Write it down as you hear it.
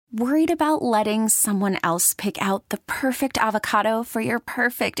Worried about letting someone else pick out the perfect avocado for your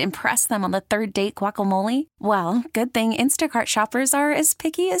perfect impress them on the third date guacamole? Well, good thing Instacart shoppers are as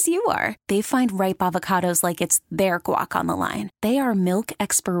picky as you are. They find ripe avocados like it's their guac on the line. They are milk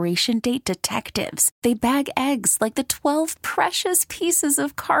expiration date detectives. They bag eggs like the 12 precious pieces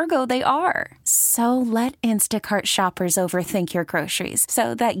of cargo they are. So let Instacart shoppers overthink your groceries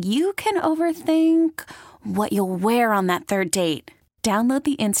so that you can overthink what you'll wear on that third date. Download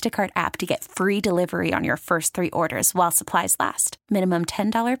the Instacart app to get free delivery on your first 3 orders while supplies last. Minimum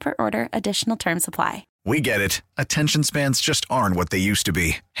 $10 per order. Additional terms apply. We get it. Attention spans just aren't what they used to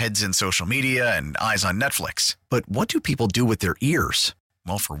be. Heads in social media and eyes on Netflix. But what do people do with their ears?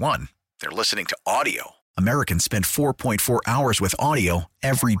 Well, for one, they're listening to audio. Americans spend 4.4 hours with audio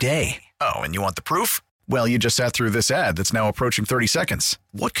every day. Oh, and you want the proof? Well, you just sat through this ad that's now approaching 30 seconds.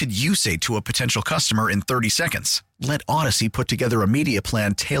 What could you say to a potential customer in 30 seconds? Let Odyssey put together a media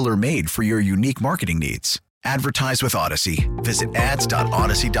plan tailor-made for your unique marketing needs. Advertise with Odyssey. Visit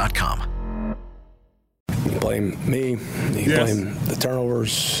ads.odyssey.com. You blame me. You blame the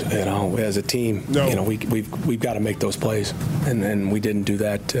turnovers. As a team, we've got to make those plays, and we didn't do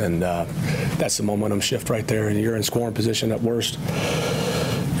that. And that's the momentum shift right there. And you're in scoring position at worst.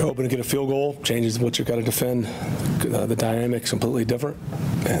 You're hoping to get a field goal, changes what you've got to defend. The dynamic's completely different,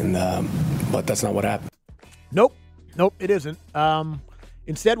 but that's not what happened. Nope, it isn't.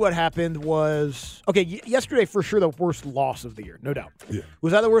 Instead, what happened was, yesterday for sure the worst loss of the year, no doubt. Yeah.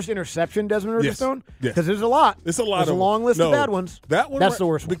 Was that the worst interception Desmond Ridder thrown? Yes. Because there's a lot. It's a lot. There's a long list of bad ones. That's the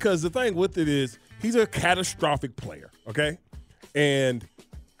worst one. Because the thing with it is he's a catastrophic player, okay? And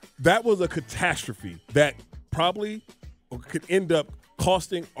that was a catastrophe that probably could end up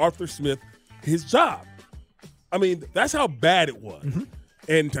costing Arthur Smith his job. I mean, that's how bad it was. Mm-hmm.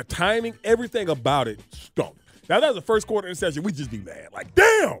 And the timing, everything about it stunk. Now, that was the first quarter interception. We'd just be mad. Like,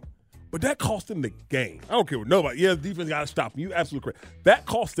 damn! But that cost them the game. I don't care what nobody. Yeah, the defense got to stop him. You absolutely correct. That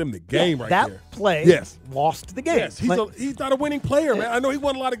cost them the game there. That play lost the game. Yes, he's not a winning player, man. I know he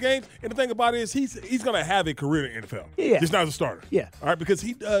won a lot of games, and the thing about it is he's going to have a career in the NFL. Yeah. Just not as a starter. Yeah. All right, because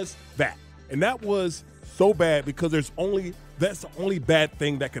he does that. And that was so bad because that's the only bad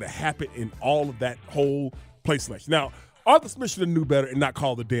thing that could have happened in all of that whole play selection. Now, Arthur Smith should have knew better and not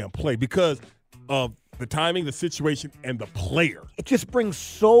called the damn play because of the timing, the situation, and the player. It just brings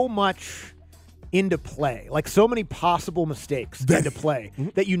so much into play, like so many possible mistakes into play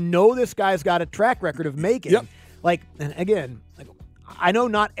that this guy's got a track record of making. Yep. And again, I know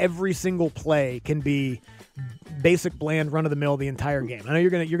not every single play can be basic, bland, run-of-the-mill the entire game. I know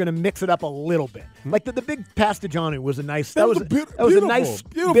you're gonna mix it up a little bit. Like the big pass to Jonnu was a nice. That was a nice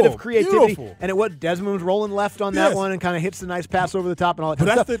bit of creativity, and it was Desmond was rolling left on that one and kind of hits the nice pass over the top and all that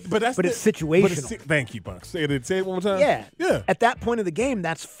kind of stuff. But it's situational. Thank you, Buck. Say it one more time. Yeah. At that point of the game,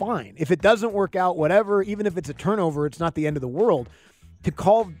 that's fine. If it doesn't work out, whatever. Even if it's a turnover, it's not the end of the world. To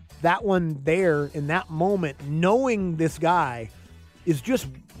call that one there in that moment, knowing this guy is just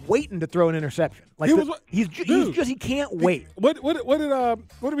waiting to throw an interception. Like he can't wait. What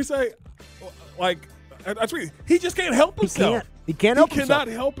did we say? Like he just can't help himself. He cannot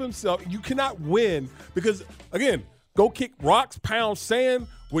help himself. You cannot win because again, go kick rocks, pound sand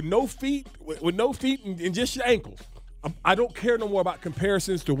with no feet, and just your ankles. I don't care no more about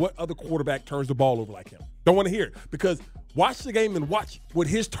comparisons to what other quarterback turns the ball over like him. Don't want to hear it because watch the game and watch what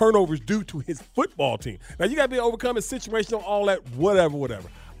his turnovers do to his football team. Now, you got to be overcoming situational, all that, whatever.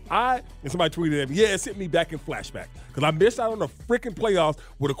 And somebody tweeted at me, it sent me back in flashback because I missed out on the freaking playoffs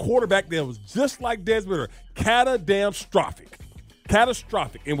with a quarterback that was just like Desmond Ridder,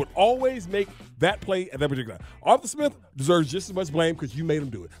 catastrophic, and would always make that play at that particular time. Arthur Smith deserves just as much blame because you made him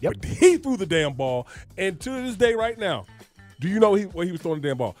do it. Yep. But he threw the damn ball, and to this day right now, do you know where he was throwing the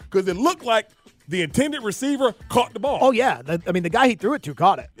damn ball? Because it looked like the intended receiver caught the ball. Oh, yeah. The guy he threw it to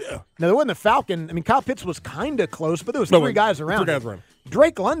caught it. Yeah. Now, there wasn't the Falcon. Kyle Pitts was kind of close, but there was three guys around him.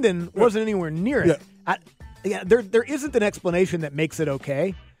 Drake London wasn't anywhere near it. There isn't an explanation that makes it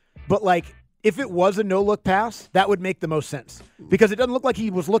okay, but, if it was a no-look pass, that would make the most sense because it doesn't look like he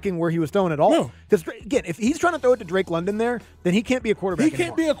was looking where he was throwing at all. Because, again, if he's trying to throw it to Drake London there, then he can't be a quarterback anymore. He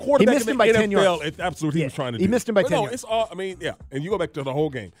can't be a quarterback. He missed him by 10 yards. It's absolutely he was trying to do. He missed him by 10 yards. It's all, and you go back to the whole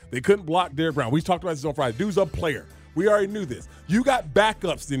game. They couldn't block Derrick Brown. We talked about this on Friday. Dude's a player. We already knew this. You got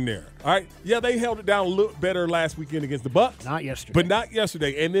backups in there, all right? Yeah, they held it down a little better last weekend against the Bucs. Not yesterday. But not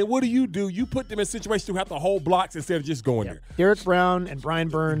yesterday. And then what do? You put them in situations to have to hold blocks instead of just going there. Derrick Brown and Brian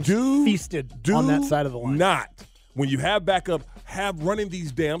Burns feasted on that side of the line. Not. When you have backup, have running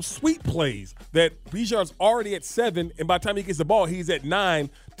these damn sweet plays that Bijan's already at 7, and by the time he gets the ball, he's at 9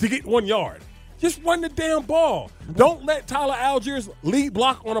 to get 1 yard. Just run the damn ball. Don't let Tyler Algiers lead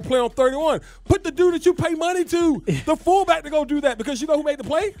block on a play on 31. Put the dude that you pay money to, the fullback, to go do that, because you know who made the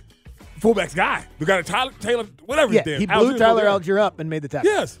play? Fullback's guy. We got a Taylor, whatever his damn. He blew Tyler Algier up and made the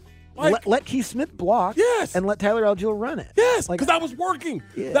tackle. Yes. Let Keith Smith block. Yes. And let Tyler Algier run it. Yes, because that was working.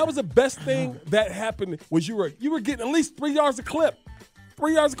 Yeah. That was the best thing that happened, was you were getting at least 3 yards a clip.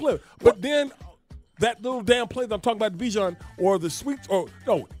 3 yards a clip. But then that little damn play that I'm talking about, Bijan, or the sweeps, or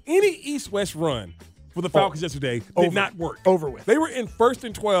no, any east-west run for the Falcons yesterday did not work. Over with. They were in 1st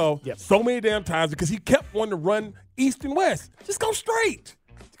and 12 so many damn times because he kept wanting to run east and west. Just go straight.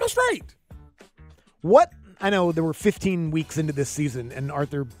 Just go straight. What? I know there were 15 weeks into this season, and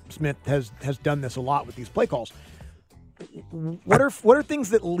Arthur Smith has done this a lot with these play calls. What are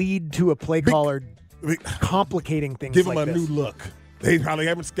things that lead to a play caller complicating things like this? Give him a new look. They probably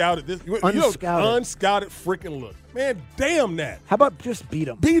haven't scouted this. Unscouted freaking look. Man, damn that. How about just beat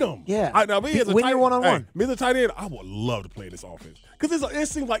them? Beat them. Yeah. Win your one-on-one. Me as a tight end, I would love to play this offense. Because it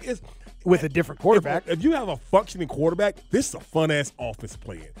seems like it's – with a different quarterback. If you have a functioning quarterback, this is a fun-ass offense to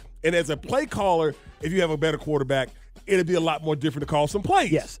play in. And as a play caller, if you have a better quarterback, it'll be a lot more different to call some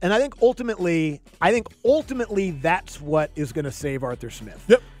plays. Yes, and I think ultimately that's what is going to save Arthur Smith.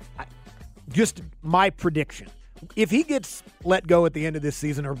 Yep. Just my prediction. If he gets let go at the end of this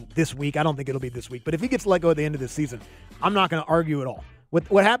season, or this week, I don't think it'll be this week, but if he gets let go at the end of this season, I'm not going to argue at all.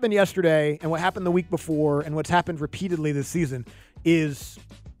 What happened yesterday and what happened the week before and what's happened repeatedly this season is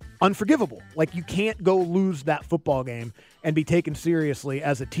unforgivable. Like, you can't go lose that football game and be taken seriously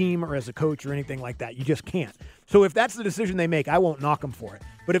as a team or as a coach or anything like that. You just can't. So if that's the decision they make, I won't knock them for it.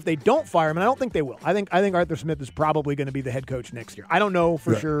 But if they don't fire him, and I don't think they will, I think Arthur Smith is probably going to be the head coach next year. I don't know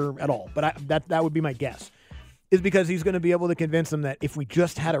for sure at all, but that would be my guess. Is because he's going to be able to convince them that if we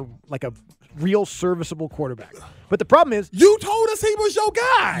just had a real serviceable quarterback. But the problem is, you told us he was your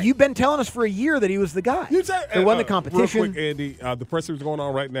guy. You've been telling us for a year that he was the guy. They won the competition. Real quick, Andy, the presser is going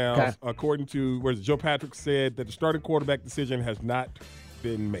on right now. Okay. According to Joe Patrick said that the starting quarterback decision has not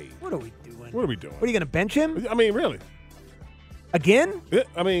been made. What are we doing? What are we doing? What, are you going to bench him? I mean, really? Again? We're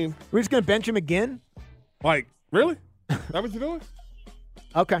just going to bench him again? Like, really? That what you're doing?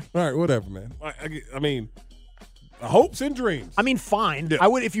 Okay. All right, whatever, man. I mean, hopes and dreams. I mean, fine. Yeah. I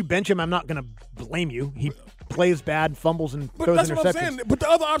would, if you bench him, I'm not going to blame you. He plays bad, fumbles, and throws interceptions. What I'm saying. But the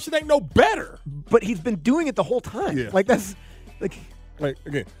other option ain't no better. But he's been doing it the whole time. Yeah. Like, that's like. Like,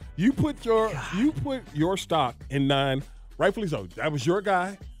 again, you put your stock in 9, rightfully so. That was your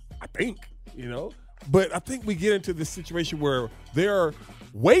guy, I think. But I think we get into this situation where there are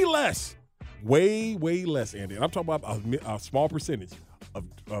way less, Andy. And I'm talking about a small percentage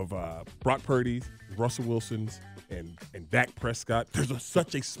of Brock Purdy's, Russell Wilson's, and Dak Prescott. There's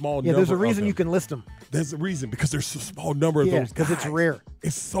such a small number. Yeah, there's a reason you can list them. There's a reason, because there's a small number of those guys. Because it's rare.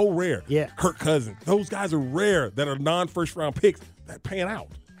 It's so rare. Yeah. Kirk Cousins. Those guys are rare that are non-first-round picks that pan out.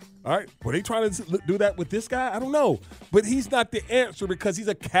 All right? Were they trying to do that with this guy? I don't know. But he's not the answer because he's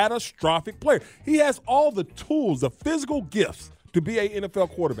a catastrophic player. He has all the tools, the physical gifts to be an NFL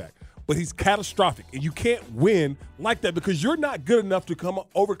quarterback. But he's catastrophic, and you can't win like that because you're not good enough to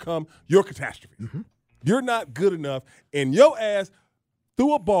overcome your catastrophe. Mm-hmm. You're not good enough, and your ass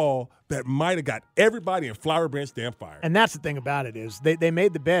threw a ball that might have got everybody in Flower Branch damn fire. And that's the thing about it is they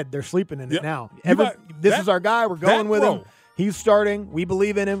made the bed. They're sleeping in it now. This is our guy. We're going with him. He's starting. We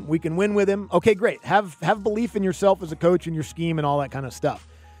believe in him. We can win with him. Okay, great. Have belief in yourself as a coach and your scheme and all that kind of stuff.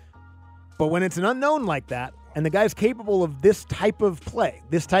 But when it's an unknown like that, and the guy's capable of this type of play,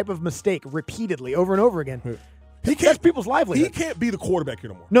 this type of mistake repeatedly over and over again, that's people's livelihood. He can't be the quarterback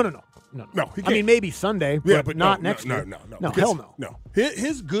anymore. No, he can't. I mean, maybe Sunday, but not next year. No, hell no. No.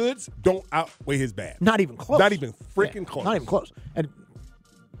 His goods don't outweigh his bad. Not even close. Not even freaking close. Not even close. And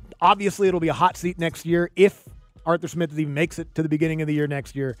obviously, it'll be a hot seat next year if Arthur Smith even makes it to the beginning of the year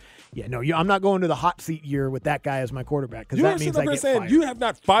next year. Yeah, no, I'm not going to the hot seat year with that guy as my quarterback because that means I get fired. You have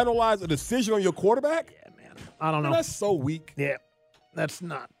not finalized a decision on your quarterback? Yeah, man. I don't know. That's so weak. Yeah, that's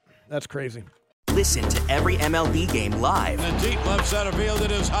crazy. Listen to every MLB game live. In the deep left center field,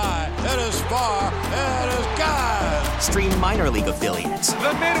 it is high, it is far, it is gone. Stream minor league affiliates.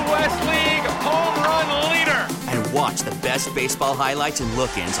 The Midwest League home run leader. And watch the best baseball highlights and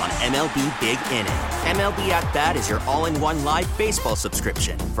look-ins on MLB Big Inning. MLB At Bat is your all-in-one live baseball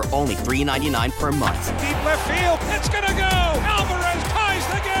subscription for only $3.99 per month. Deep left field, it's gonna go. Alvarez ties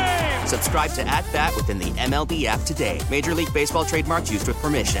the game. Subscribe to At Bat within the MLB app today. Major League Baseball trademarks used with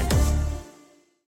permission.